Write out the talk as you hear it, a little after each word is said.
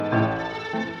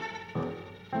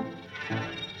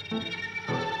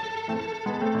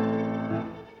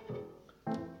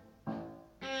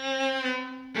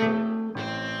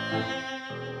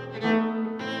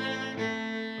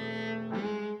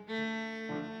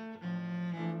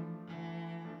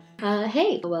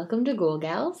Hey, welcome to Ghoul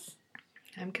Gals.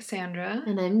 I'm Cassandra.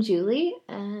 And I'm Julie,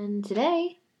 and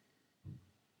today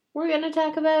we're going to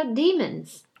talk about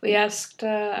demons. We asked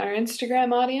our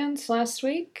Instagram audience last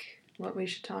week what we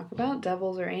should talk about,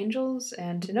 devils or angels,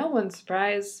 and to no one's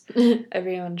surprise,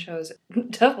 everyone chose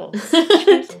devils.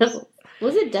 Devils.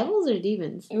 Was it devils or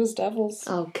demons? It was devils.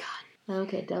 Oh, God.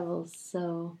 Okay, devils.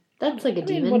 So, that's like a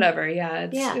demon. Mean, whatever,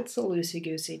 it's a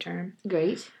loosey-goosey term.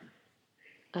 Great.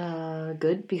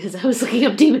 Good, because I was looking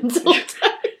up demons all the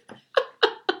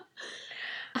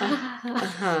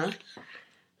time.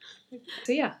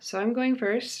 So I'm going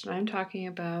first, and I'm talking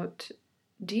about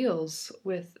deals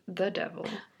with the devil.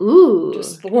 Ooh.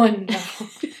 Just the one devil.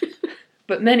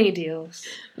 But many deals.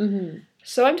 Mm-hmm.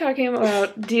 So I'm talking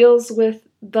about deals with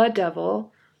the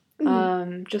devil.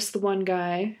 Mm-hmm. Just the one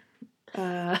guy.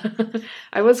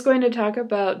 I was going to talk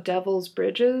about Devil's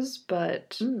Bridges,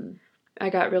 but I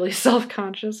got really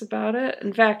self-conscious about it.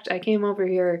 In fact, I came over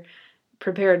here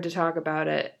prepared to talk about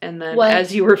it, and then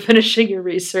as you were finishing your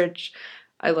research,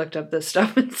 I looked up this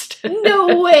stuff instead.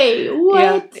 No way!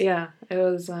 What? Yeah. It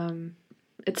was,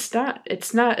 it's not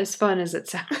as fun as it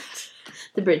sounds.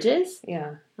 The bridges?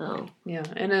 Yeah. Oh. Yeah.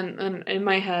 And then in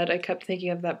my head, I kept thinking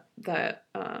of that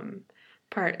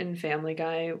part in Family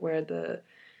Guy where the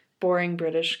boring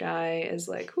British guy is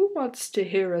like, who wants to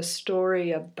hear a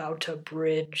story about a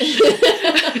bridge?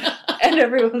 And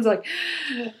everyone's like,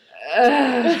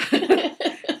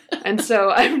 And so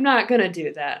I'm not going to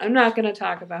do that. I'm not going to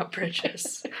talk about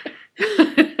bridges.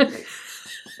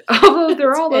 Although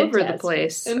they're all over the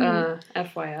place,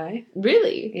 FYI.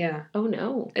 Really? Yeah. Oh,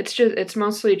 no. It's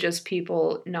mostly just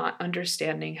people not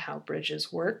understanding how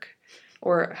bridges work.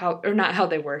 Or not how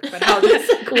they work, but how they...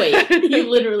 Wait, you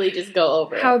literally just go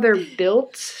over how they're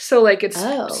built. So, like, it's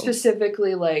Oh.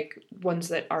 specifically, like, ones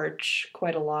that arch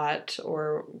quite a lot.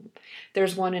 Or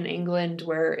there's one in England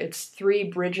where it's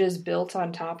 3 bridges built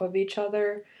on top of each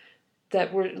other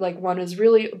that were, like,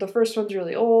 the first one's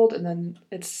really old, and then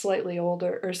it's slightly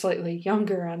older, or slightly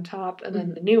younger on top, and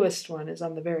then the newest one is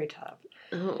on the very top.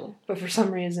 Oh. But for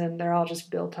some reason, they're all just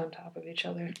built on top of each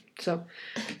other. So,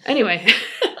 anyway...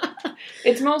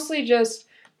 It's mostly just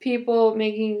people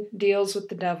making deals with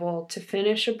the devil to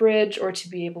finish a bridge or to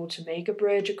be able to make a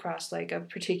bridge across, like, a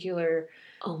particular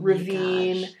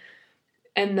ravine. Gosh.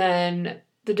 And then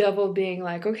the devil being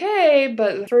like, okay,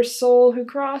 but the first soul who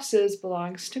crosses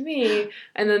belongs to me.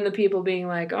 And then the people being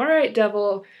like, all right,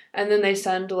 devil. And then they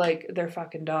send, like, their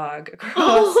fucking dog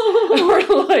across. Or,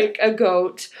 like, a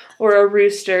goat or a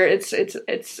rooster.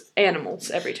 It's animals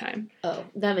every time. Oh,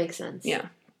 that makes sense. Yeah.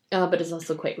 But it's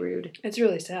also quite rude. It's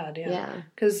really sad, yeah.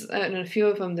 Because in a few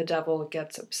of them, the devil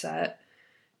gets upset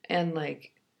and,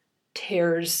 like,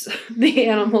 tears the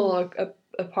animal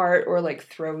apart or, like,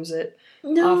 throws it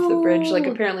off the bridge. Like,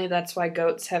 apparently that's why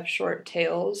goats have short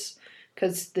tails,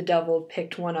 because the devil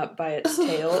picked one up by its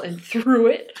tail and threw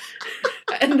it.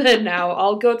 And then now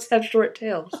all goats have short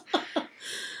tails.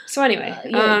 So anyway,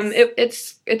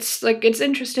 it's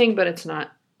interesting, but it's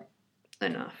not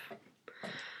enough.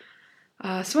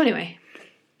 So anyway,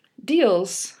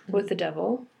 deals with the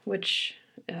devil, which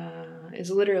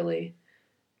is literally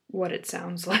what it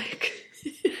sounds like.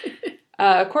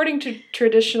 According to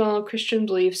traditional Christian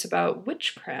beliefs about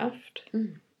witchcraft,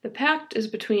 the pact is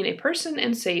between a person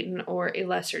and Satan or a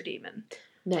lesser demon.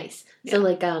 Nice. So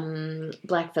like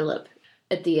Black Phillip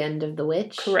at the end of The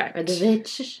Witch? Correct. Or The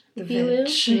Witch, The if you will?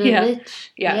 Witch. The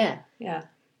Witch. Yeah.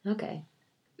 Okay.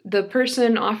 The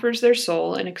person offers their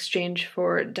soul in exchange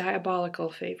for diabolical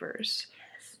favors.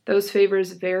 Yes. Those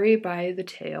favors vary by the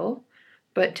tale,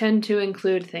 but tend to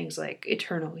include things like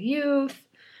eternal youth,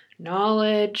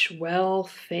 knowledge,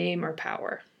 wealth, fame, or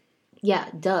power. Yeah,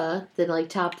 duh. The, like,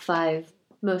 top 5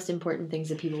 most important things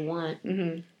that people want.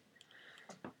 Mm-hmm.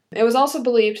 It was also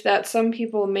believed that some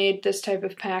people made this type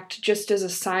of pact just as a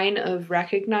sign of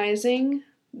recognizing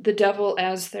the devil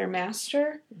as their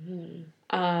master. Mm-hmm.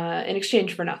 In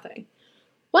exchange for nothing.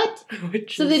 What? They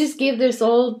just gave their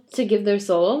soul to give their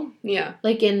soul? Yeah.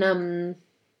 Like in,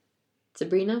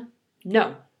 Sabrina?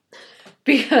 No.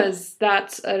 Because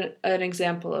that's an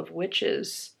example of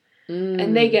witches.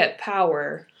 And they get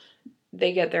power.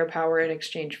 They get their power in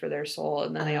exchange for their soul.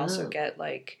 And then they also get,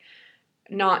 like,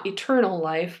 not eternal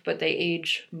life, but they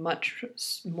age much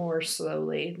more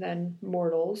slowly than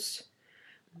mortals.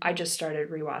 I just started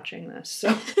rewatching this,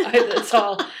 so that's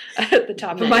all at the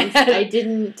top of my head. I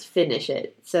didn't finish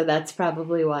it, so that's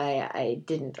probably why I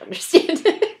didn't understand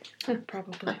it.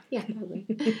 Probably. Yeah, probably.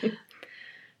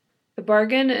 The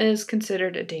bargain is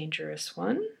considered a dangerous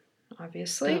one.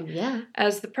 obviously. Yeah.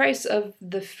 As the price of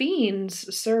the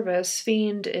fiend's service,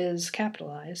 fiend is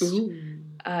capitalized,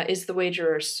 is the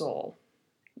wagerer's soul.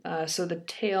 So the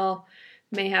tale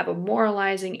may have a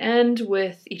moralizing end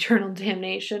with eternal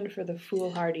damnation for the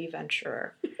foolhardy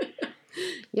venturer.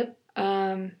 Yep.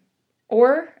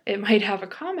 Or it might have a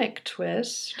comic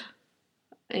twist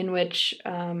in which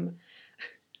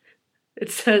it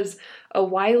says a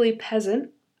wily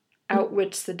peasant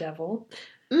outwits the devil,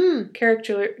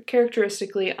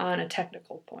 characteristically on a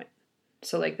technical point.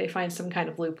 So, like, they find some kind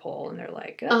of loophole and they're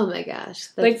like, oh my gosh.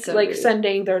 That's so like rude.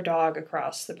 sending their dog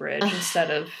across the bridge instead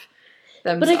of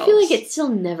themselves. But I feel like it still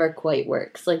never quite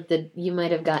works. Like, you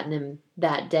might have gotten him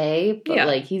that day, but,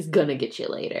 like, he's gonna get you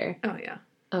later. Oh, yeah.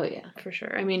 Oh, yeah. For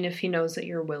sure. I mean, if he knows that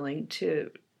you're willing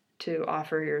to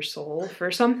offer your soul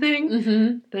for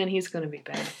something, then he's gonna be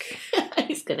back.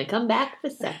 He's gonna come back for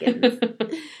seconds.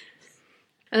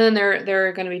 And then there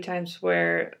are going to be times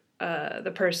where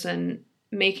the person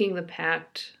making the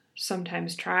pact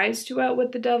sometimes tries to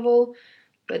outwit the devil,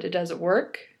 but it doesn't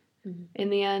work in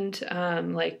the end.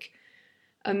 Like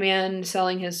a man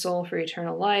selling his soul for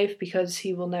eternal life because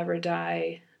he will never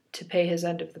die to pay his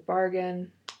end of the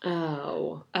bargain.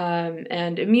 Oh.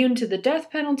 And immune to the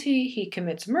death penalty, he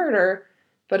commits murder,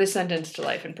 but is sentenced to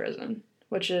life in prison.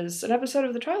 Which is an episode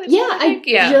of The Twilight Zone, I think.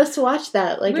 I just watched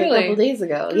that, like, really? a couple days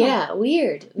ago. Oh. Yeah,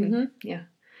 weird. Mm-hmm. Yeah.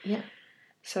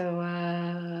 So,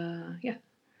 yeah.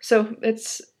 So,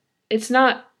 it's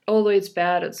not always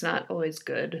bad. It's not always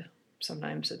good.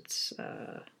 Sometimes it's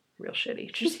real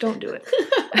shitty. Just don't do it.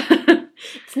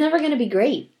 It's never going to be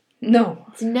great. No.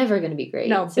 It's never going to be great.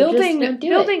 No, so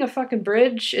building a fucking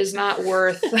bridge is not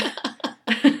worth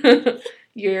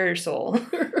your soul.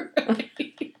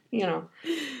 You know.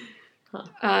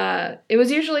 It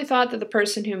was usually thought that the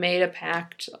person who made a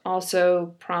pact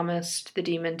also promised the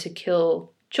demon to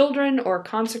kill children or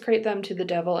consecrate them to the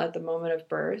devil at the moment of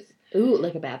birth. Ooh,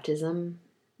 like a baptism?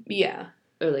 Yeah.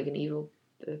 Or like an evil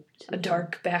baptism. A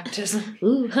dark baptism.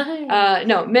 Ooh, hi.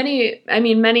 No, many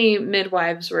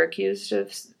midwives were accused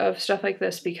of stuff like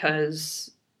this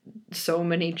because so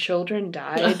many children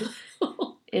died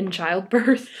in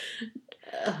childbirth.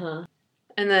 Uh-huh.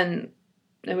 And then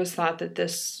it was thought that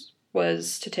this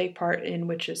was to take part in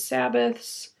witches'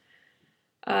 sabbaths,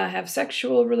 have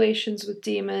sexual relations with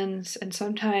demons, and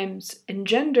sometimes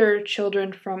engender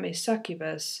children from a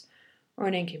succubus or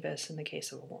an incubus in the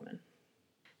case of a woman.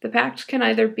 The pact can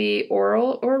either be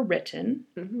oral or written.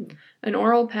 Mm-hmm. An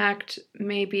oral pact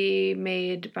may be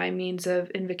made by means of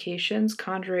invocations,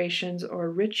 conjurations, or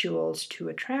rituals to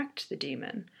attract the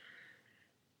demon.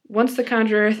 Once the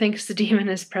conjurer thinks the demon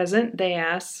is present, they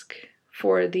ask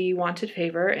for the wanted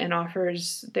favor and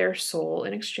offers their soul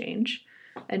in exchange,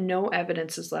 and no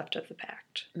evidence is left of the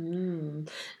pact.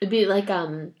 It'd be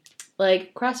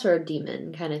like crossroad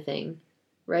demon kind of thing,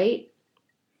 right?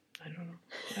 I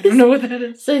don't know what that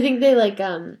is. So I think they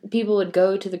people would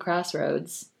go to the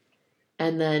crossroads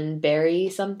and then bury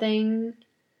something.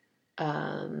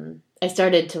 I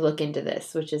started to look into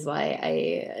this, which is why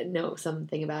I know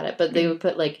something about it. But they would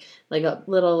put like a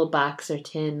little box or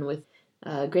tin with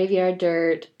graveyard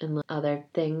dirt and other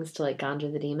things to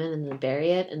conjure the demon and then bury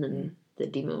it, and then the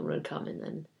demon would come and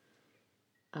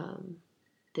then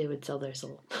they would sell their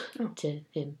soul to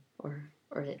him or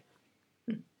it.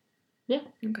 Yeah.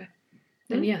 Okay.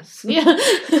 Then yes.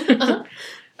 Yeah.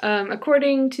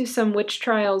 According to some witch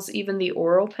trials, even the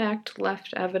oral pact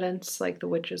left evidence, like the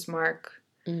witch's mark,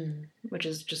 which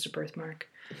is just a birthmark.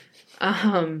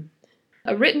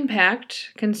 A written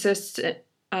pact consists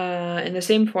in the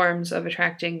same forms of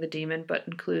attracting the demon, but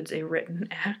includes a written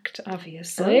act,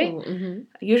 obviously.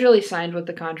 Usually signed with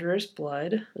the conjurer's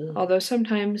blood, although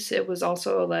sometimes it was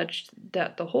also alleged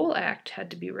that the whole act had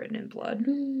to be written in blood,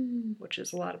 which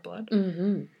is a lot of blood.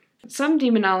 Some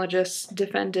demonologists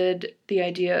defended the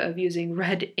idea of using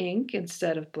red ink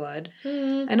instead of blood,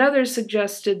 and others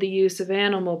suggested the use of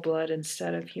animal blood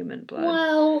instead of human blood.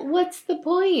 Well, what's the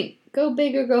point? Go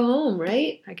big or go home,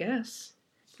 right? I guess.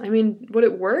 I mean, would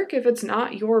it work if it's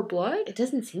not your blood? It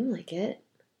doesn't seem like it.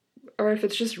 Or if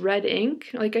it's just red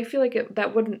ink? I feel like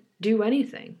that wouldn't do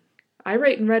anything. I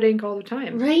write in red ink all the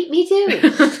time. Right, me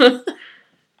too.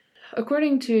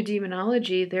 According to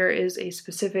demonology, there is a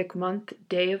specific month,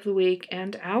 day of the week,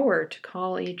 and hour to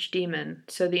call each demon,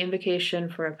 so the invocation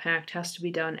for a pact has to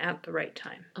be done at the right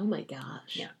time. Oh my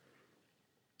gosh. Yeah.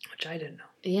 Which I didn't know.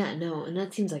 Yeah, no, and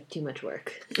that seems like too much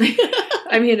work.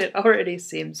 I mean, it already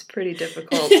seems pretty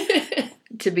difficult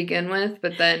to begin with,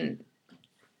 but then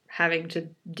having to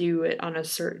do it on a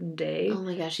certain day. Oh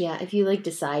my gosh, yeah. If you like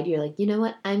decide, you're like, you know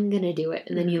what, I'm gonna do it,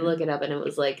 and then you look it up and it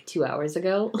was like 2 hours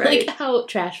ago. Right. Like, how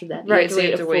trash would that be? Right, You so you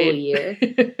have to wait a full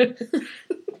year.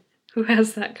 Who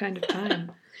has that kind of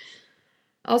time?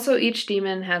 Also, each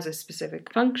demon has a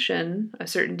specific function. A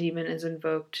certain demon is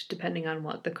invoked depending on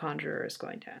what the conjurer is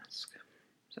going to ask.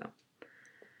 So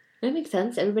That makes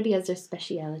sense. Everybody has their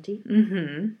speciality.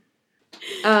 Mm-hmm.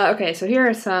 Okay, so here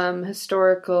are some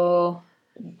historical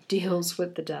deals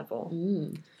with the devil.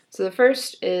 So the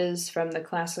first is from the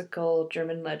classical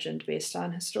German legend based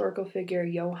on historical figure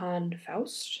Johann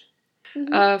Faust.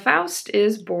 Faust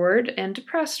is bored and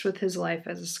depressed with his life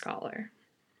as a scholar.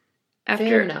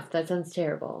 Fair enough. That sounds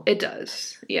terrible. It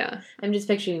does, yeah. I'm just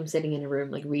picturing him sitting in a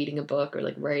room, like, reading a book or,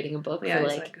 like, writing a book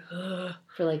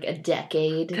for, like, a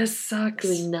decade. This sucks.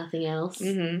 Doing nothing else.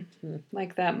 Mm-hmm.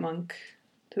 Like that monk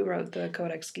who wrote the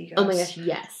Codex Gigas. Oh my gosh,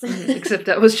 yes. Except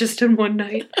that was just in one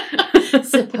night.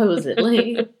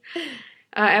 Supposedly.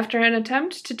 After an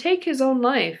attempt to take his own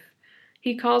life,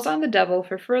 he calls on the devil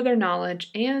for further knowledge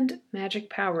and magic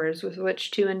powers with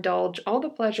which to indulge all the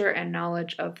pleasure and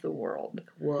knowledge of the world.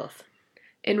 Woof.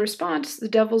 In response, the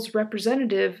devil's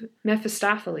representative,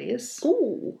 Mephistopheles,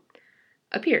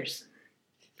 appears.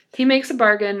 He makes a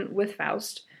bargain with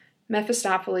Faust.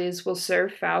 Mephistopheles will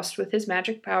serve Faust with his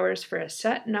magic powers for a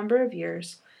set number of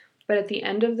years, but at the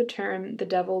end of the term, the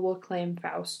devil will claim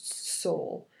Faust's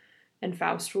soul, and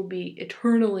Faust will be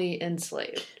eternally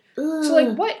enslaved. Ugh. So,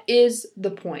 like, what is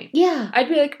the point? Yeah. I'd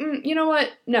be like, you know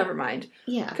what? Never mind.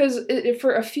 Yeah. Because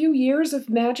for a few years of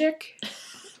magic,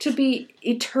 to be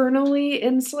eternally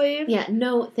enslaved? Yeah,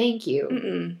 no, thank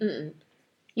you.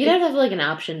 You'd have to have, like, an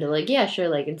option to, like, yeah, sure,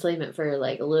 like, enslavement for,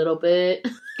 like, a little bit.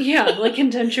 Yeah, like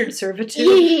indentured servitude.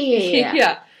 Yeah.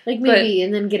 Yeah. Like, maybe,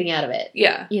 and then getting out of it.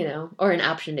 Yeah. You know, or an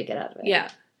option to get out of it. Yeah.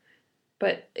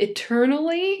 But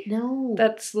eternally? No.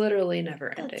 That's literally never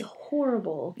ending. That's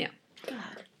horrible. Yeah.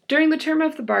 God. During the term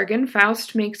of the bargain,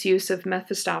 Faust makes use of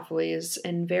Mephistopheles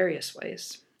in various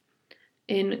ways.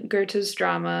 In Goethe's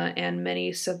drama and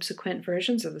many subsequent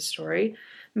versions of the story,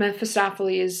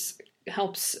 Mephistopheles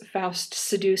helps Faust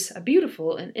seduce a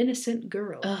beautiful and innocent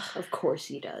girl. Ugh, of course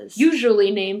he does.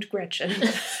 Usually named Gretchen.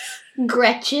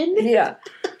 Gretchen? Yeah.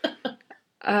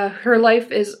 Her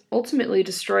life is ultimately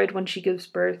destroyed when she gives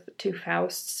birth to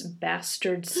Faust's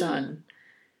bastard son.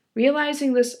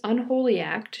 Realizing this unholy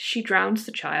act, she drowns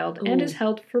the child and is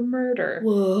held for murder.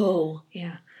 Whoa.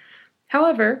 Yeah.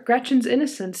 However, Gretchen's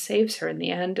innocence saves her in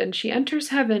the end, and she enters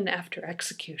heaven after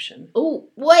execution. Oh,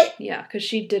 what? Yeah, because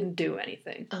she didn't do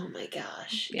anything. Oh my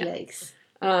gosh. Yeah. Yikes.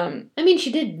 I mean,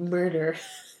 she did murder.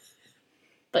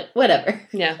 But whatever.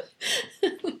 Yeah.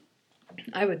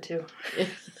 I would too.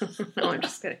 No, I'm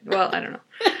just kidding. Well, I don't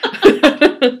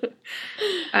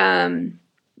know.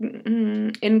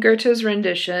 In Goethe's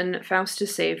rendition, Faust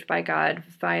is saved by God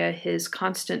via his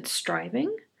constant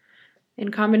striving, in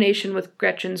combination with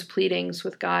Gretchen's pleadings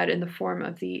with God in the form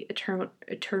of the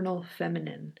eternal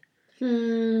feminine.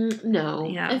 No.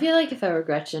 Yeah. I feel like if I were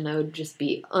Gretchen, I would just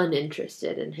be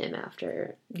uninterested in him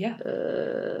after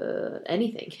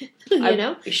anything. You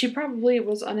know? She probably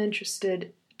was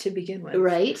uninterested to begin with.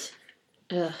 Right?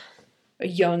 Ugh. A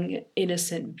young,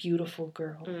 innocent, beautiful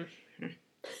girl.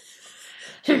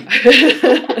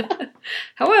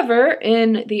 However,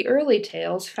 in the early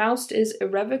tales, Faust is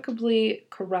irrevocably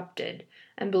corrupted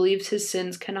and believes his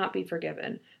sins cannot be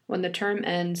forgiven. When the term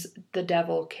ends, the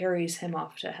devil carries him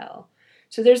off to hell.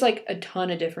 So there's like a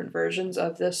ton of different versions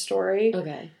of this story.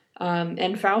 Okay.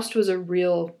 And Faust was a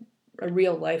real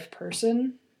life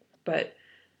person, but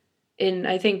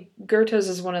I think Goethe's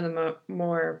is one of the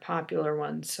more popular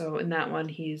ones. So in that one,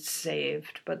 he's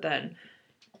saved, but then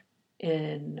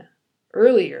in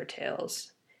earlier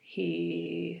tales,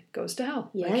 he goes to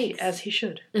hell, as he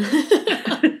should.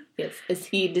 Yes, as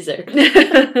he deserved.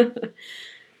 The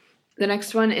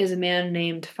next one is a man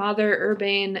named Father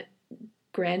Urbain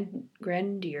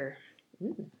Grandier.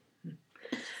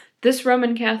 This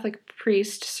Roman Catholic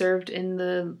priest served in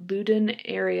the Loudun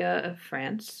area of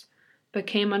France, but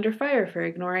came under fire for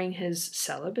ignoring his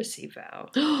celibacy vow.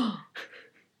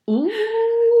 Ooh!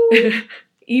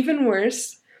 Even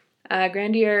worse,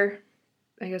 Grandier,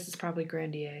 I guess it's probably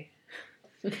Grandier.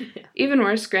 Yeah. Even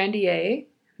worse, Grandier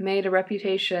made a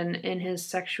reputation in his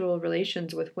sexual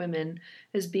relations with women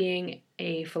as being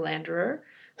a philanderer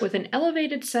with an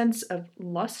elevated sense of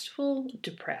lustful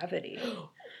depravity.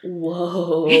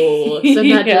 Whoa. So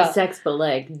not just sex, but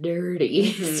like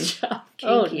dirty stuff.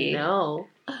 Kinky. Oh no.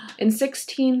 In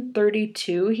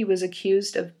 1632, he was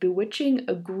accused of bewitching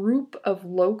a group of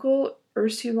local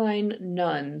Ursuline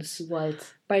nuns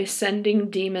What? by sending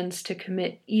demons to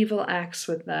commit evil acts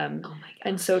with them, Oh my gosh.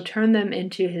 and so turn them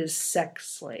into his sex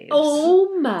slaves.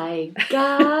 Oh my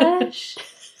gosh.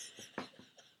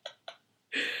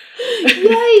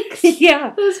 Yikes.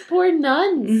 Yeah. Those poor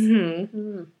nuns.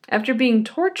 Mm-hmm. After being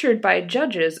tortured by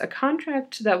judges, a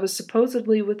contract that was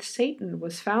supposedly with Satan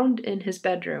was found in his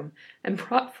bedroom and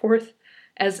brought forth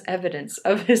as evidence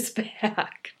of his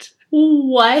act.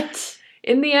 What?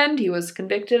 In the end, he was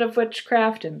convicted of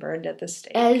witchcraft and burned at the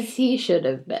stake. As he should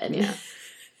have been. Yeah.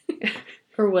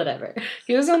 Or whatever.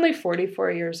 He was only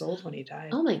 44 years old when he died.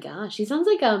 Oh my gosh. He sounds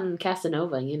like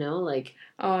Casanova, you know? Like,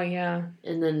 Oh, yeah.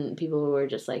 and then people were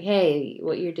just like, hey,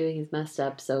 what you're doing is messed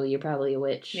up, so you're probably a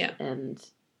witch. Yeah. And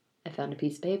I found a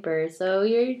piece of paper, so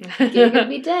you're gonna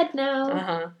be dead now.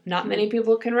 Uh-huh. Not many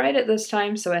people can write it this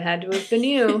time, so it had to have been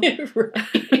you.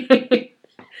 Right.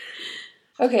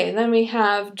 Okay, and then we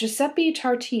have Giuseppe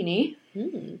Tartini,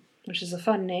 Hmm. which is a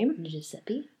fun name.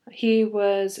 Giuseppe? He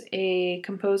was a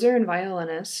composer and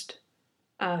violinist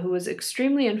who was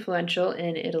extremely influential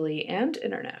in Italy and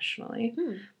internationally.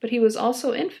 But he was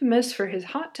also infamous for his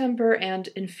hot temper and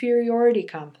inferiority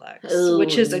complex, Oh,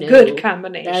 which is a no. good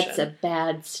combination. That's a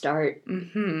bad start.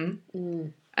 Mm-hmm.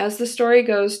 As the story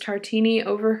goes, Tartini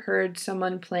overheard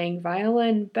someone playing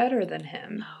violin better than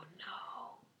him. Oh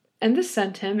no. And this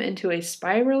sent him into a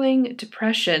spiraling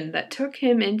depression that took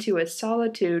him into a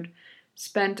solitude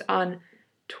spent on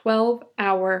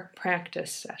 12-hour practice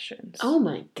sessions. Oh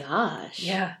my gosh.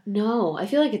 Yeah. No, I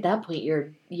feel like at that point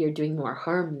you're doing more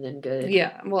harm than good.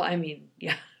 Yeah, well, I mean,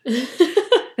 yeah.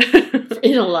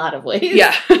 In a lot of ways.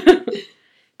 Yeah.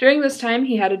 During this time,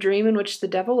 he had a dream in which the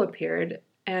devil appeared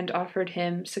and offered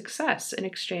him success in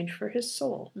exchange for his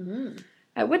soul. Mm.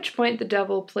 At which point the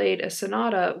devil played a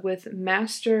sonata with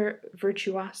master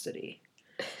virtuosity.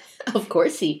 Of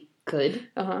course he could.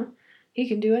 Uh-huh. He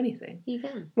can do anything. He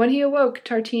can. When he awoke,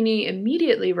 Tartini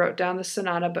immediately wrote down the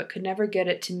sonata but could never get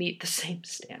it to meet the same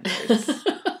standards.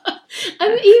 I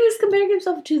mean, he was comparing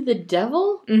himself to the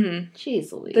devil? Mm-hmm.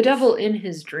 Jeez Louise. The devil in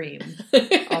his dream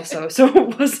also, so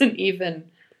it wasn't even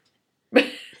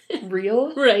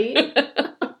real. Right.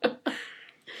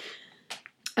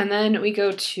 And then we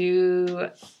go to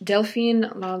Delphine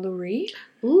Lalaurie.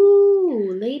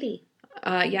 Ooh, lady.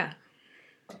 Yeah.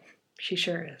 She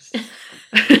sure is.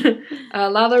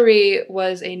 Lalaurie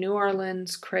was a New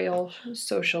Orleans Creole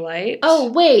socialite.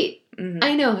 Oh, wait. Mhm.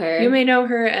 I know her. You may know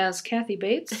her as Kathy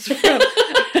Bates from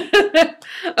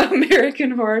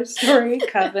American Horror Story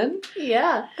Coven.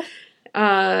 Yeah.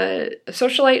 A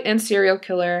socialite and serial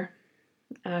killer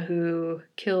who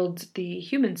killed the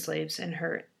human slaves in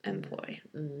her employ.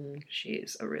 Mm,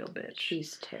 She's a real bitch.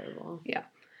 she's terrible. Yeah.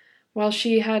 While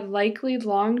she had likely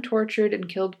long tortured and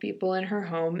killed people in her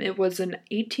home, it was an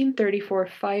 1834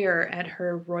 fire at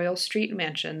her Royal Street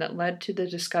mansion that led to the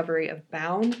discovery of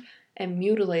bound and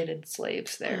mutilated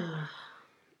slaves there.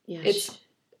 Yeah. It's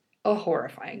a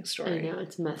horrifying I story. know,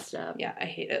 it's messed up. Yeah, I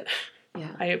hate it.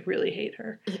 Yeah. I really hate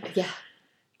her. Yeah.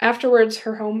 Afterwards,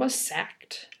 her home was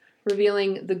sacked,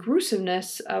 revealing the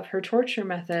gruesomeness of her torture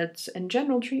methods and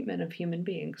general treatment of human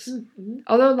beings. Mm-hmm.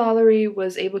 Although Lalaurie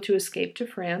was able to escape to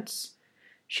France,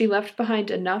 she left behind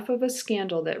enough of a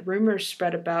scandal that rumors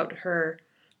spread about her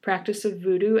practice of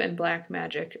voodoo and black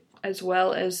magic, as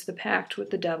well as the pact with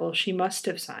the devil she must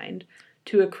have signed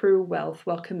to accrue wealth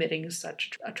while committing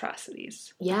such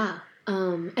atrocities. Yeah.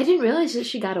 I didn't realize that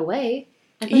she got away.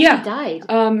 I thought Yeah. she died.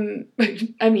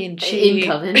 I mean, she... In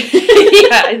Coven.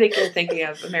 Yeah, I think you're thinking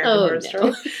of American Horror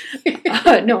no.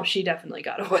 Story. No, she definitely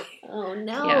got away. Oh,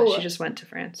 no. Yeah, she just went to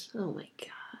France. Oh, my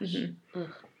gosh. Mm-hmm. Ugh.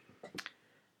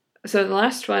 So the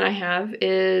last one I have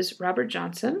is Robert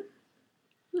Johnson,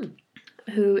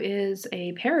 who is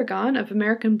a paragon of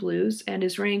American blues and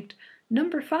is ranked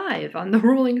number 5 on the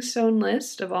Rolling Stone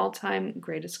list of all-time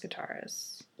greatest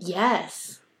guitarists.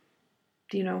 Yes.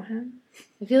 Do you know him?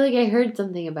 I feel like I heard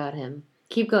something about him.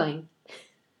 Keep going.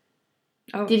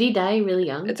 Oh, Did he die really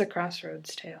young? it's a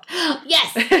Crossroads tale.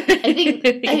 Yes! I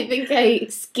think I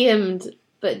skimmed,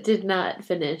 but did not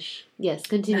finish. Yes,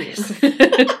 continue.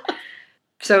 Nice.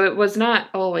 So it was not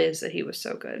always that he was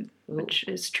so good, Ooh. which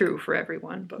is true for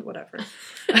everyone, but whatever.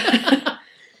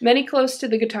 Many close to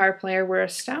the guitar player were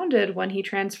astounded when he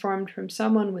transformed from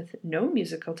someone with no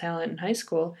musical talent in high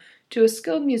school to a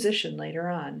skilled musician later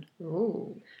on.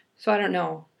 Ooh. So I don't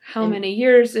know how And- many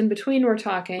years in between we're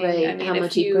talking. Right, I mean, how if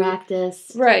much you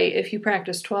practice. Right, if you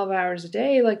practice 12 hours a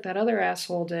day like that other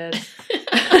asshole did,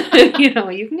 you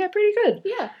can get pretty good.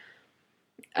 Yeah.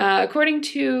 According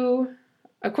to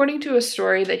a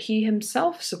story that he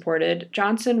himself supported,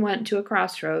 Johnson went to a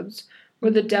crossroads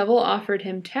where the devil offered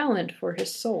him talent for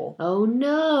his soul. Oh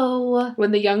no!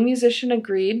 When the young musician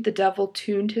agreed, the devil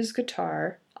tuned his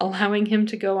guitar, allowing him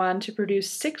to go on to produce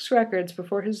 6 records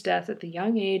before his death at the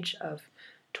young age of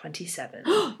 27.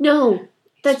 No!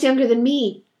 That's younger than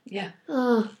me. Yeah.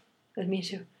 Oh. And me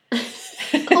too.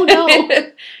 Oh no!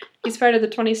 He's part of the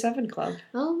 27 Club.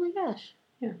 Oh my gosh.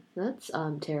 Yeah. That's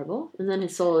terrible. And then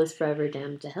his soul is forever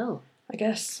damned to hell. I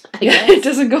guess. I Yeah, guess. it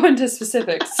doesn't go into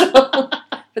specifics, so.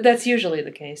 But that's usually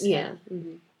the case. Yeah.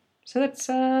 Mm-hmm. So that's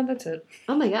it.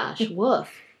 Oh my gosh.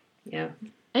 Woof. Yeah.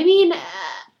 I mean,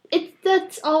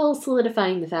 that's all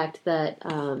solidifying the fact that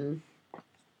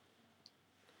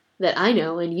that I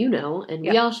know and you know and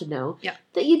we all should know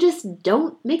that you just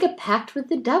don't make a pact with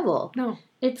the devil. No.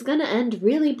 It's gonna end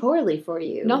really poorly for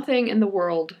you. Nothing in the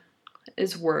world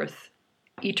is worth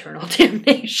eternal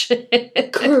damnation.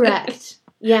 Correct.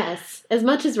 Yes. As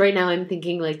much as right now I'm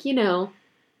thinking like,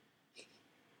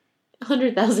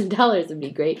 $100,000 would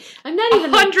be great. I'm not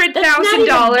even $100,000.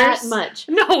 That much.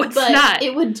 No, it's but not.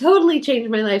 It would totally change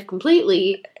my life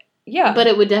completely. Yeah. But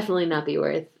it would definitely not be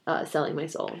worth selling my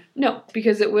soul. No,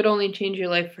 because it would only change your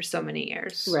life for so many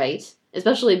years. Right.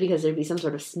 Especially because there'd be some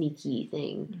sort of sneaky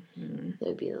thing. Mm-hmm. That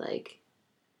would be like,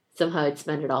 somehow I'd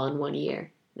spend it all in 1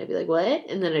 year. And I'd be like, what?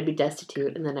 And then I'd be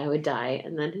destitute, and then I would die,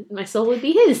 and then my soul would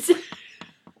be his.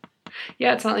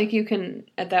 Yeah, it's not like you can,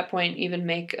 at that point, even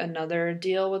make another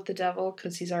deal with the devil,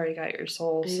 because he's already got your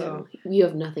soul, so... You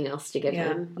have nothing else to give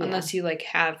him. Yeah. Unless you,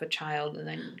 have a child, and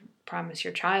then promise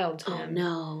your child to him. Oh,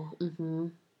 no. Mm-hmm.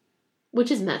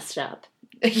 Which is messed up.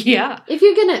 Yeah. If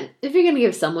you're gonna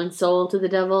give someone's soul to the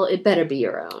devil, it better be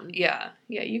your own. Yeah.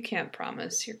 Yeah, you can't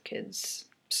promise your kid's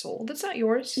soul. That's not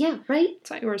yours. Yeah, right? It's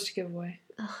not yours to give away.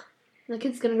 Ugh. The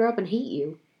kid's gonna grow up and hate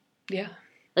you. Yeah.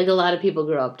 Like, a lot of people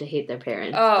grow up to hate their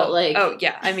parents. Oh, but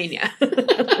yeah. I mean, yeah.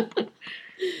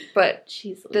 But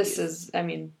jeez, this is,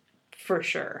 for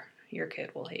sure, your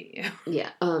kid will hate you.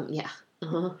 Yeah. Yeah.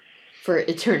 Uh-huh. For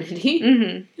eternity.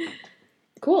 Mm-hmm.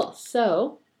 Cool.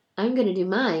 So, I'm gonna do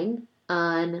mine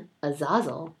on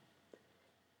Azazel.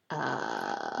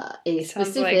 A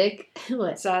specific... Like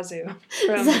what? Zazu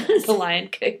from The Lion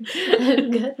King.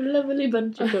 I've got a lovely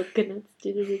bunch of coconuts.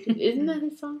 Isn't that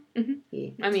his song? Mm-hmm. Yeah.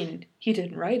 I mean, he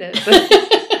didn't write it, but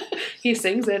he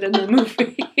sings it in the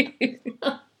movie.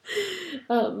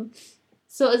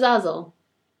 So Azazel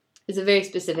is a very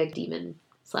specific demon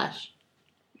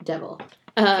 / devil.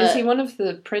 Is he one of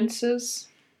the princes?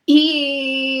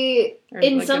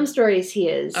 In some stories he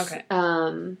is. Okay.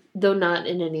 Though not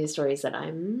in any of the stories that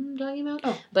I'm talking about.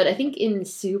 Oh. But I think in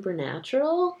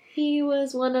Supernatural he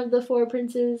was one of the 4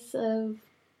 princes of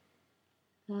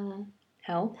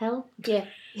Hell? Hell? Yeah.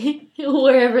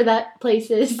 Wherever that place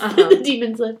is. Uh-huh. The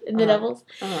demons live and the devils.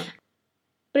 Uh-huh.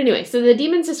 But anyway, so the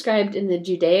demons described in the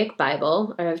Judaic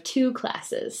Bible are of 2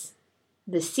 classes.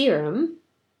 The Serum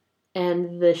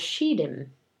and the Shedim.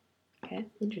 Okay.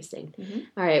 Interesting. Mm-hmm.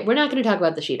 All right, we're not going to talk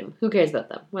about the Shedim. Who cares about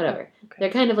them? Whatever. Oh, okay.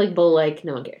 They're kind of like bull-like.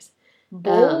 No one cares.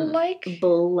 Bull-like?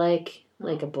 Bull-like.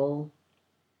 Like a bull.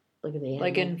 Look at the animal.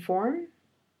 Like in form?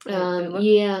 Look?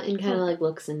 Yeah, and kind of like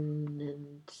looks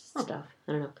and stuff.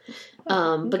 I don't know.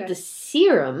 Oh, But the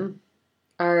Serum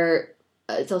are,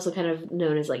 it's also kind of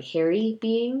known as like hairy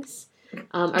beings,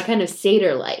 are kind of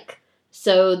satyr-like.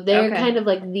 So they're kind of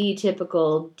like the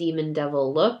typical demon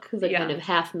devil look, the kind of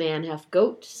half man, half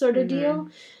goat sort of deal.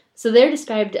 So they're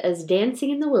described as dancing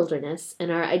in the wilderness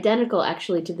and are identical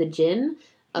actually to the jinn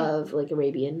of like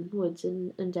Arabian woods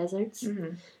and deserts.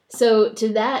 Mm-hmm. So to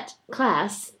that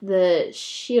class, the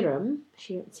Serum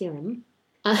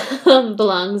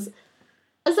belongs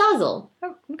Azazel.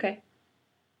 Oh, okay.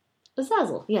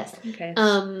 Azazel, yes. Okay.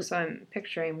 So I'm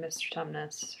picturing Mr.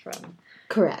 Tumnus from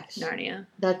Correct. Narnia.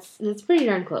 That's pretty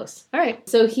darn close. All right.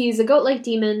 So he's a goat-like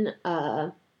demon.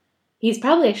 He's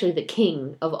probably actually the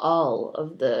king of all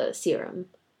of the Serum,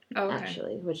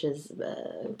 actually, which is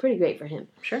pretty great for him.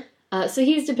 Sure. So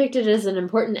he's depicted as an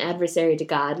important adversary to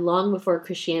God long before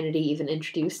Christianity even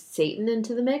introduced Satan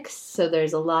into the mix. So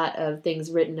there's a lot of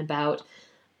things written about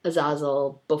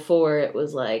Azazel before it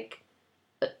was like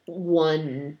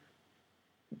one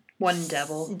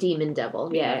devil. Demon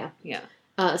devil. Yeah.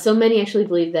 So many actually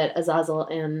believe that Azazel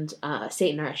and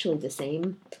Satan are actually the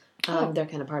same. They're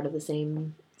kind of part of the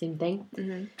same thing.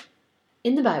 Mm-hmm.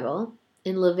 In the Bible,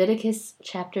 in Leviticus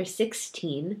chapter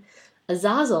 16,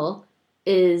 Azazel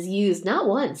is used not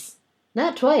once,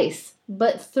 not twice,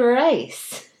 but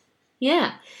thrice.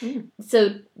 Yeah. Mm.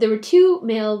 So there were 2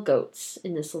 male goats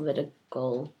in this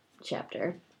Levitical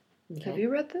chapter. Okay. Have you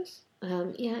read this?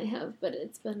 Yeah, I have, but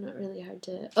it's been really hard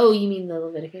to... Oh, you mean the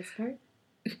Leviticus part?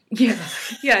 Yeah,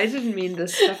 I didn't mean the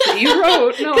stuff that you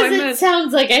wrote. No, I meant... it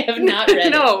sounds like I have not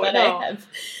read No, it, but no. I have.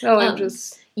 No, I'm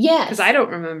just... Yes. Because I don't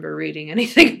remember reading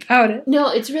anything about it. No,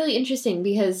 it's really interesting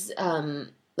because,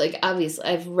 like, obviously,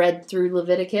 I've read through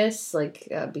Leviticus, like,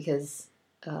 because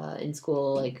in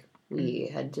school, like,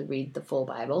 we had to read the full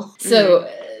Bible.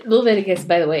 So, Leviticus,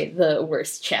 by the way, the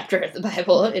worst chapter of the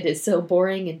Bible. It is so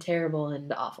boring and terrible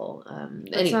and awful.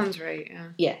 That anyway. sounds right,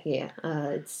 yeah. Yeah.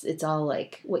 It's all,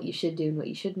 like, what you should do and what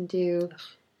you shouldn't do.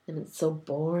 And it's so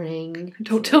boring.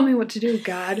 Don't tell me what to do,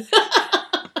 God.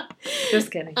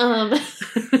 Just kidding.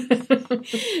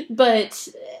 But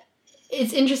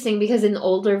it's interesting because in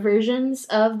older versions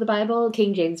of the Bible,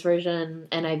 King James Version,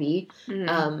 NIV,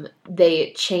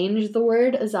 they changed the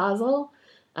word Azazel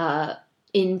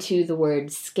into the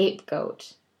word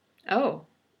scapegoat. Oh.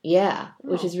 Yeah,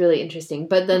 which is really interesting.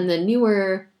 But then the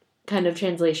newer kind of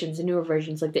translations, the newer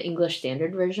versions, like the English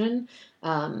Standard Version,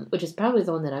 which is probably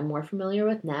the one that I'm more familiar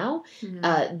with now,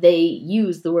 they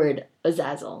use the word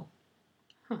Azazel.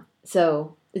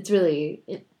 So it's really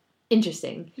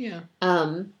interesting. Yeah.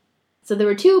 So there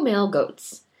were 2 male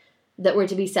goats that were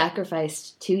to be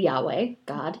sacrificed to Yahweh,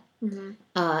 God.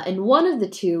 And one of the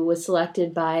 2 was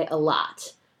selected by a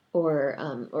lot,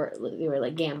 or they were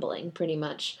like gambling, pretty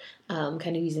much, kind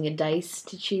of using a dice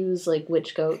to choose like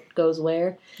which goat goes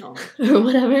where, or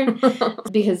whatever.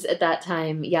 Because at that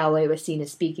time, Yahweh was seen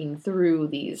as speaking through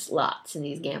these lots and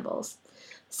these gambles.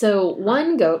 So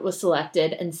one goat was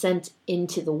selected and sent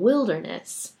into the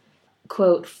wilderness,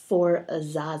 quote, for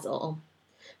Azazel.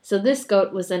 So this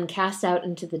goat was then cast out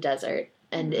into the desert,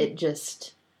 and it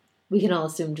just, we can all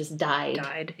assume, just died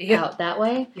out that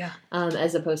way,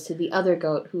 as opposed to the other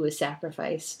goat who was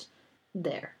sacrificed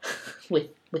there with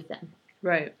them.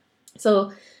 Right.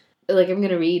 So, like, I'm going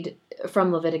to read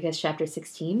from Leviticus chapter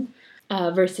 16.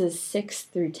 Verses 6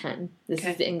 through 10. This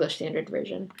is the English Standard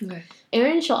Version. Okay.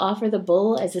 Aaron shall offer the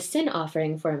bull as a sin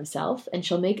offering for himself, and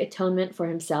shall make atonement for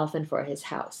himself and for his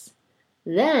house.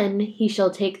 Then he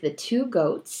shall take the 2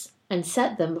 goats, and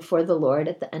set them before the Lord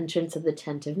at the entrance of the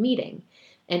tent of meeting.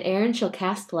 And Aaron shall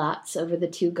cast lots over the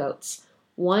 2 goats,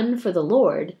 one for the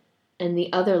Lord, and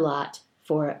the other lot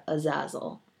for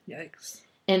Azazel. Yikes.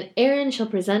 And Aaron shall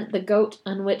present the goat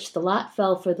on which the lot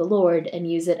fell for the Lord, and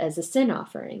use it as a sin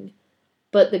offering.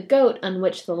 But the goat on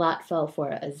which the lot fell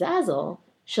for Azazel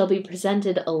shall be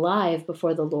presented alive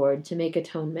before the Lord to make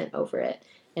atonement over it,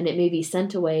 and it may be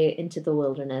sent away into the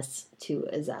wilderness to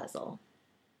Azazel.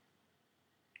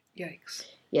 Yikes.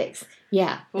 Yikes.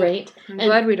 Yeah, well, right? I'm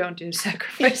glad we don't do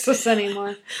sacrifices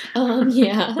anymore.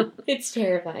 Yeah, it's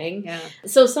terrifying. Yeah.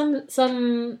 So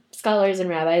some scholars and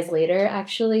rabbis later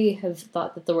actually have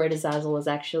thought that the word Azazel was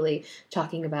actually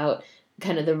talking about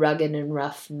kind of the rugged and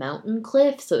rough mountain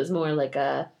cliff, so it was more like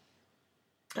a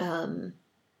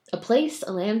place,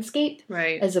 a landscape,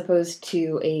 right, as opposed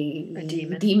to a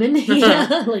demon.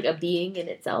 Yeah, like a being in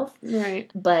itself, right.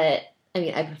 But I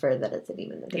mean, I prefer that it's a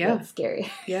demon. I think that's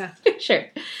scary. Yeah. Sure.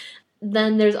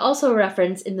 Then there's also a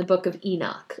reference in the Book of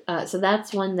Enoch, so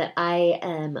that's one that I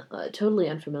am totally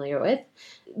unfamiliar with.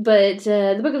 But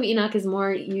the Book of Enoch is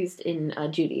more used in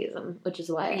Judaism, which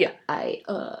is why I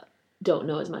don't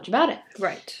know as much about it.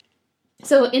 Right.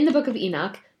 So in the Book of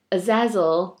Enoch,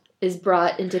 Azazel is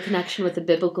brought into connection with the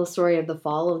biblical story of the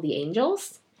fall of the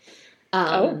angels.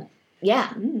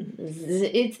 Yeah.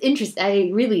 It's interesting.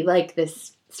 I really like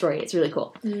this story. It's really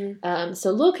cool. So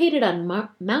located on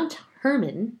Mount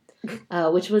Hermon,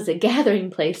 which was a gathering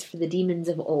place for the demons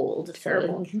of old.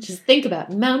 Terrible. So just think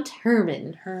about Mount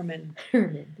Hermon. Hermon.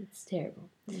 It's terrible.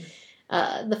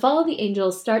 The fall of the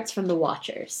angels starts from the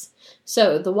Watchers.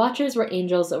 So the Watchers were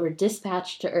angels that were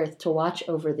dispatched to Earth to watch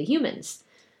over the humans.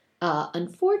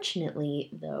 Unfortunately,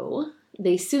 though,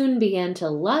 they soon began to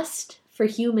lust for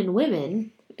human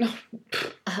women.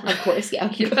 Of course, yeah.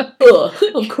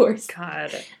 Of course.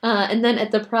 God. And then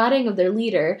at the prodding of their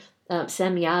leader,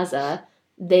 Semyaza,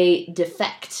 they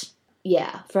defect,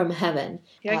 from heaven.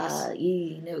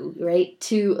 Yikes. Right?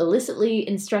 To illicitly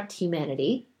instruct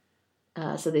humanity.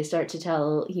 So they start to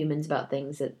tell humans about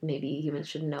things that maybe humans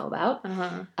shouldn't know about.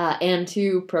 And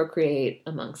to procreate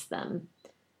amongst them.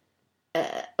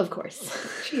 Of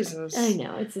course. Jesus. I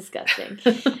know, it's disgusting.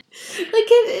 Like,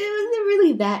 it wasn't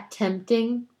really that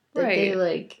tempting. That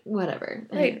they, whatever.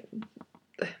 Right.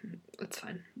 It's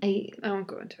fine. I won't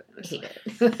go into it. I hate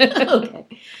it. Okay.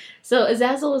 So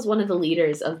Azazel was one of the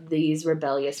leaders of these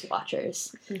rebellious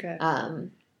Watchers. Okay.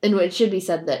 And it should be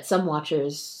said that some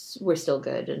Watchers were still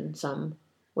good and some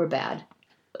were bad.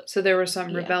 So there were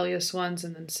some rebellious ones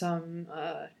and then some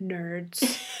nerds.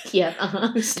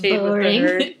 Who stayed boring.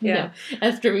 With the herd. Yeah. No.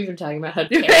 After we've been talking about how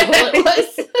terrible it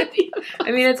was.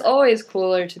 I mean, it's always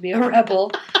cooler to be a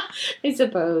rebel. I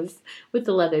suppose, with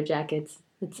the leather jackets,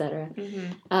 etc.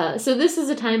 Mm-hmm. So this is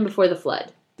a time before the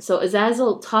flood. So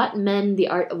Azazel taught men the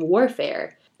art of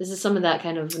warfare. This is some of that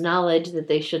kind of knowledge that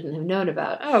they shouldn't have known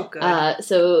about. Oh, good.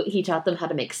 So he taught them how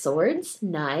to make swords,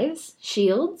 knives,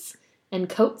 shields, and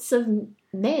coats of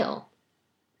mail.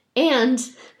 And,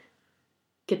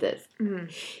 get this,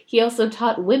 he also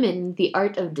taught women the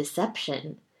art of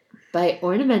deception by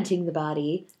ornamenting the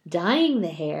body, dyeing the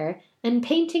hair, and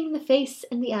painting the face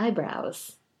and the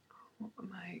eyebrows. Oh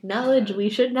my Knowledge God. we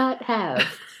should not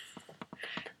have.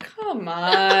 Come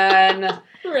on.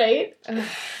 Right?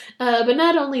 But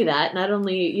not only that, not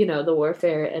only, the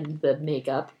warfare and the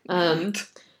makeup,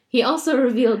 he also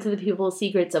revealed to the people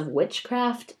secrets of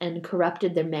witchcraft and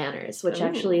corrupted their manners, which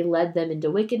actually led them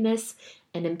into wickedness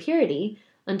and impurity,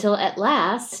 until at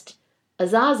last,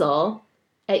 Azazel,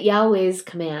 at Yahweh's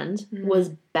command, was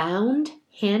bound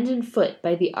hand and foot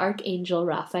by the archangel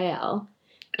Raphael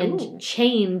and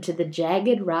chained to the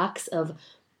jagged rocks of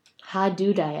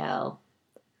Hadudael,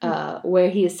 where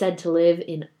he is said to live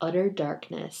in utter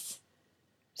darkness.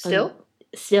 Still,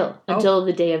 until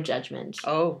the day of judgment.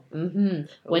 Oh.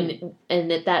 Mm-hmm.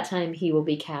 And at that time he will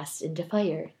be cast into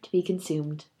fire to be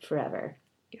consumed forever.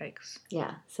 Yikes.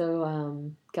 Yeah,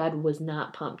 so God was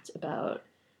not pumped about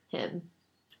him.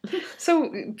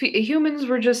 So humans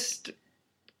were just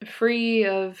free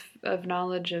of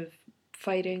knowledge of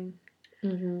fighting?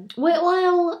 Mm-hmm.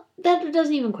 Well, that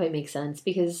doesn't even quite make sense,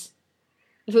 because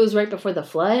if it was right before the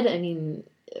flood, I mean,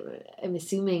 I'm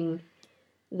assuming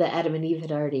that Adam and Eve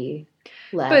had already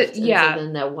left. But, yeah. And so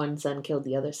then that one son killed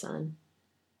the other son.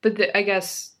 But I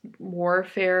guess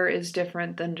warfare is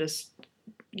different than just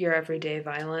your everyday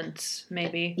violence,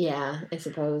 maybe. Yeah, I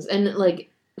suppose. And,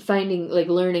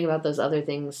 learning about those other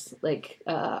things, like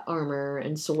armor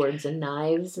and swords and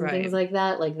knives and things like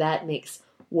that makes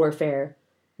warfare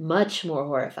much more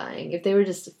horrifying. If they were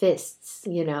just fists,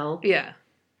 Yeah.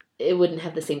 it wouldn't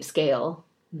have the same scale.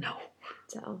 No.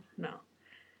 No.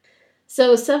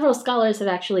 So several scholars have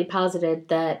actually posited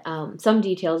that some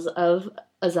details of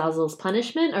Azazel's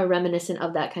punishment are reminiscent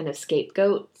of that kind of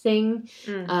scapegoat thing.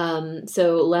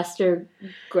 So Lester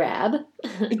Grab,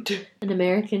 an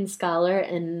American scholar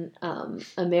and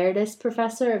emeritus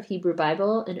professor of Hebrew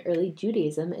Bible and early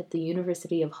Judaism at the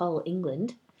University of Hull,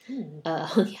 England, a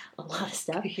lot of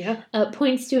stuff,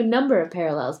 points to a number of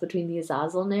parallels between the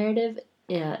Azazel narrative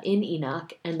in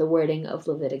Enoch and the wording of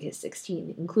Leviticus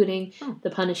 16, including the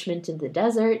punishment in the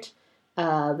desert,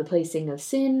 the placing of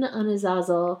sin on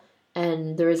Azazel,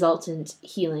 and the resultant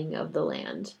healing of the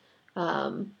land.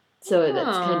 So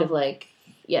that's kind of like,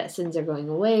 sins are going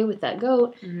away with that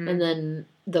goat, and then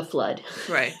the flood.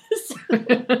 Right.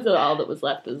 So all that was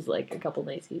left was like a couple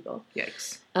nice people.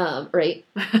 Yikes. Right.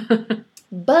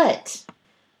 But,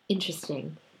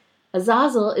 interesting,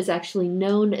 Azazel is actually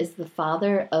known as the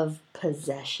father of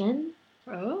possession.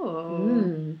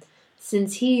 Oh.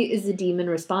 Since he is the demon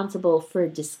responsible for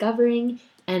discovering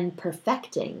and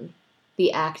perfecting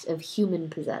the act of human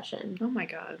possession. Oh my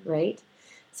God. Right?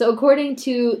 So according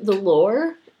to the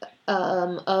lore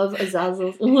of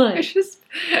Azazel's life... I'm just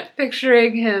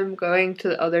picturing him going to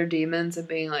the other demons and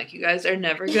being like, you guys are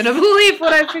never going to believe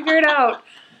what I figured out.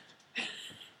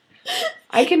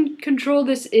 I can control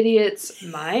this idiot's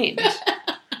mind.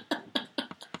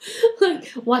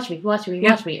 Like, watch me.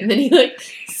 And then he,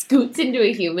 scoots into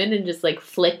a human and just,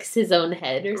 flicks his own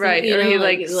head or something. Right, or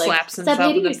he, slaps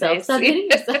himself in the face. Stop hitting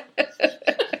yourself.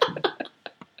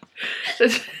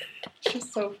 It's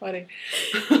just so funny.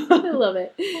 I love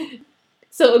it.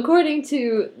 So, according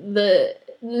to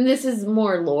this is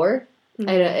more lore.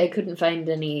 I couldn't find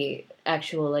any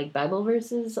actual, Bible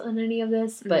verses on any of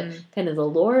this, but kind of the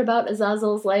lore about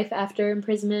Azazel's life after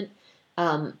imprisonment.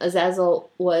 Azazel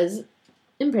was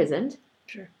imprisoned.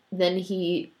 Sure. Then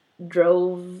he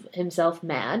drove himself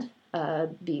mad,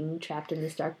 being trapped in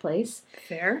this dark place.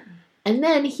 Fair. And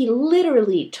then he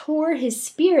literally tore his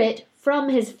spirit from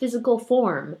his physical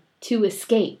form to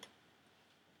escape.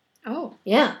 Oh.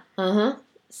 Yeah. Uh-huh.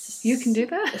 You can do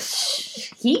that?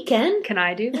 He can. Can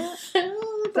I do that?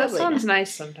 That sounds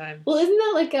nice sometimes. Well, isn't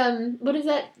that what is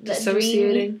that?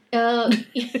 Dissociating?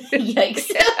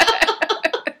 Yikes.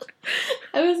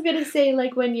 I was going to say,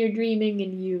 when you're dreaming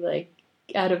and you,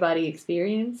 out-of-body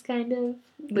experience, kind of.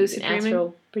 Lucid dreaming?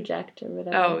 Astral project or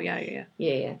whatever. Oh, yeah.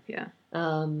 Yeah.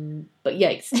 But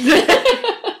yikes.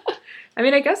 I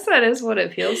mean, I guess that is what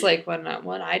it feels like when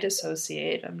I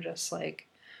dissociate. I'm just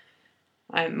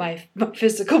my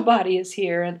physical body is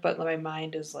here, but my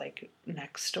mind is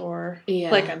next door.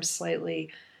 Yeah. I'm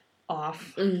slightly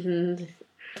off. Mm-hmm.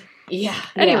 Yeah.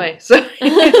 Anyway, so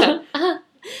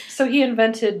So he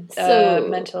invented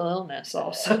mental illness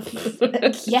also.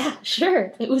 Yeah,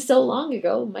 sure. It was so long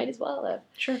ago. Might as well have.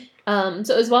 Sure.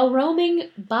 So it was while roaming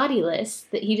bodiless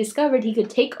that he discovered he could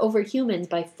take over humans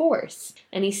by force,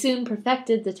 and he soon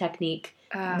perfected the technique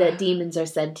that demons are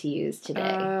said to use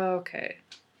today. Okay.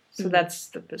 So that's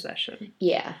the possession.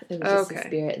 Yeah, it was just a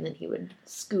spirit, and then he would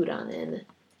scoot on in.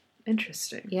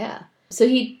 Interesting. Yeah. So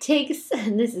he takes,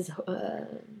 and this is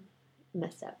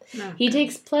messed up. Okay. He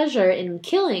takes pleasure in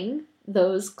killing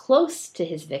those close to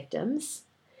his victims,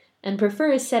 and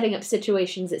prefers setting up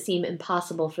situations that seem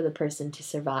impossible for the person to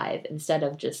survive instead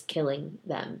of just killing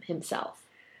them himself.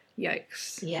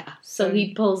 Yikes. Yeah. So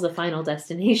he pulls a Final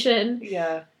Destination.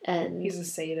 Yeah. And he's a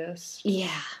sadist.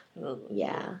 Yeah.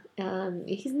 Yeah.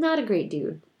 He's not a great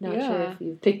dude. Not sure if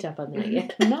you've picked up on that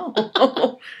yet. No.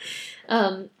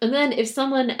 And then if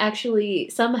someone actually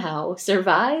somehow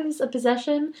survives a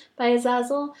possession by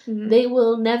Azazel, they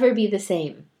will never be the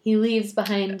same. He leaves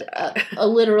behind a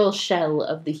literal shell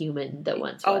of the human that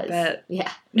once was. I'll bet.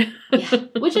 Yeah.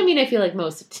 Which, I mean, I feel like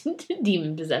most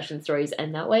demon possession stories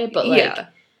end that way, but, like,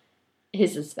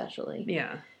 his especially.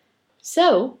 Yeah.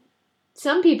 So,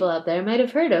 some people out there might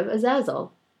have heard of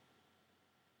Azazel.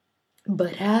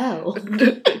 But how?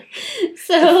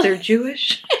 So they're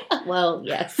Jewish? Well,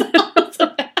 yes.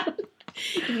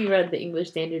 If you read the English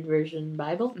Standard Version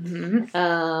Bible.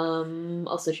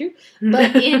 Also true.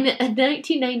 But in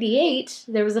 1998,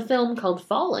 there was a film called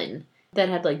Fallen that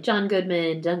had, like, John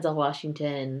Goodman, Denzel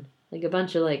Washington, like, a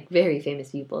bunch of, like, very famous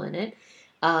people in it.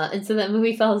 And so that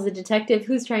movie follows a detective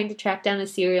who's trying to track down a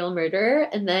serial murderer,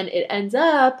 and then it ends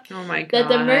up that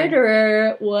the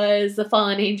murderer was the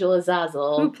fallen angel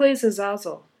Azazel. Who plays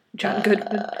Azazel? John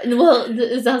Goodman? Well,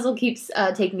 Azazel keeps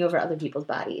taking over other people's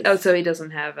bodies. Oh, so he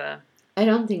doesn't have a... I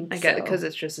don't think so. I get it, because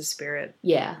it's just a spirit.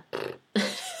 Yeah.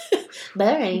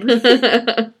 Boring.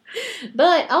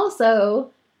 But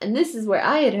also, and this is where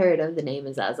I had heard of the name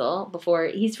Azazel before,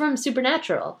 he's from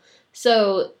Supernatural.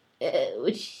 So,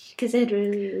 which Cassandra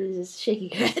is shaking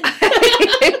her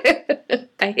head.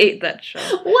 I hate that show.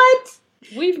 What?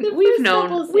 We've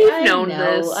known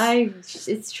this.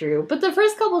 It's true. But the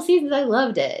first couple seasons, I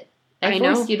loved it. I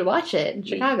forced you to watch it in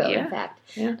Chicago, in fact.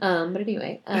 Yeah. But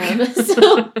anyway,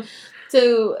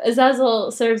 so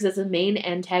Azazel serves as a main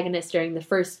antagonist during the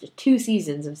first 2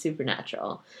 seasons of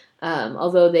Supernatural.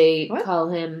 Although they call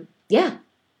him,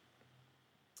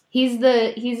 he's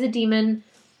a demon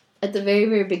at the very,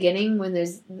 very beginning when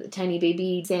there's the tiny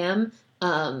baby Sam.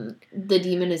 The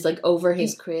demon is, like, over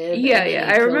his crib. Yeah,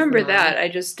 I remember that. I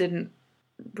just didn't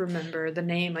remember the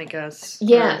name, I guess.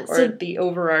 Yeah. Or the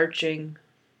overarching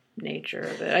nature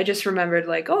of it. I just remembered,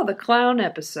 like, the clown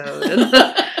episode.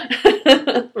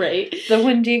 Right. The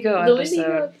Wendigo episode. The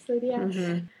Wendigo episode, yeah.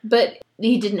 Mm-hmm. But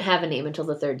he didn't have a name until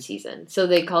the 3rd season. So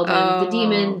they called him the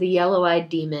demon, the yellow-eyed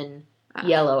demon,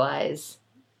 Yellow Eyes.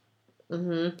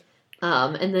 Mm-hmm.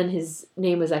 And then his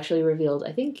name was actually revealed,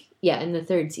 I think, in the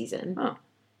 3rd season. Oh.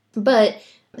 But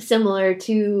similar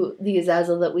to the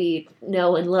Azazel that we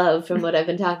know and love from what I've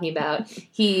been talking about,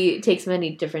 he takes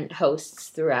many different hosts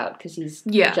throughout because he's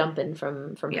jumping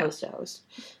from host to host.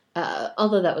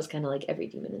 Although that was kind of like every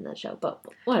demon in that show, but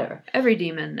whatever. Every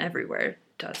demon everywhere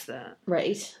does that.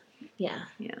 Right. Yeah.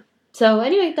 Yeah. So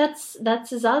anyway, that's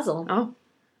Azazel. Oh.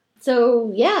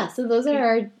 So so those are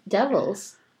our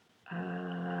devils.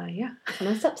 Yeah.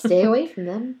 Mess up. Stay away from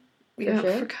them. For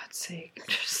sure. For God's sake.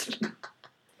 Just.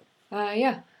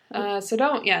 So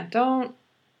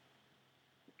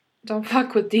don't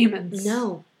fuck with demons.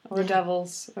 No. Or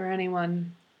devils or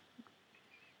anyone.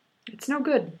 It's no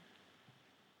good.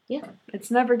 Yeah. It's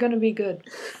never gonna be good.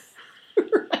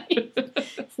 Right.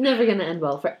 It's never gonna end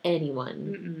well for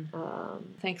anyone.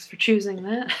 Thanks for choosing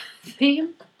that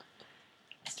theme.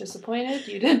 Disappointed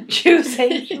you didn't choose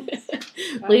angels.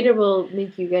 Later we'll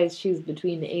make you guys choose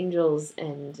between angels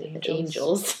and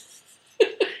angels.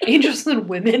 Angels and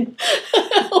women.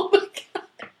 Oh my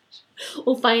gosh.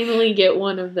 We'll finally get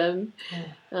one of them.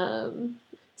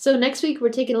 So next week we're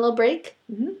taking a little break.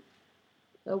 Mm-hmm.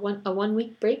 A 1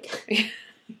 week break.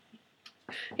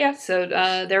 Yeah, so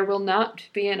there will not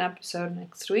be an episode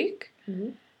next week. Mm-hmm.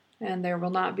 And there will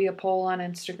not be a poll on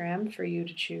Instagram for you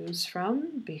to choose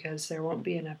from because there won't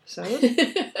be an episode.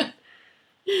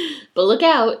 But look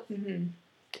out.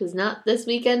 Because not this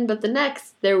weekend, but the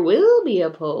next, there will be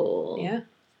a poll. Yeah.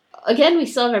 Again, we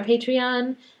still have our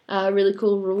Patreon. Really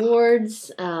cool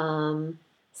rewards.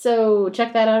 So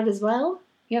check that out as well.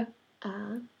 Yeah.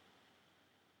 And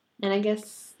I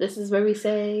guess this is where we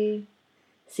say,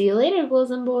 see you later,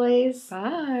 ghouls and boys.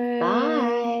 Bye.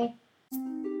 Bye.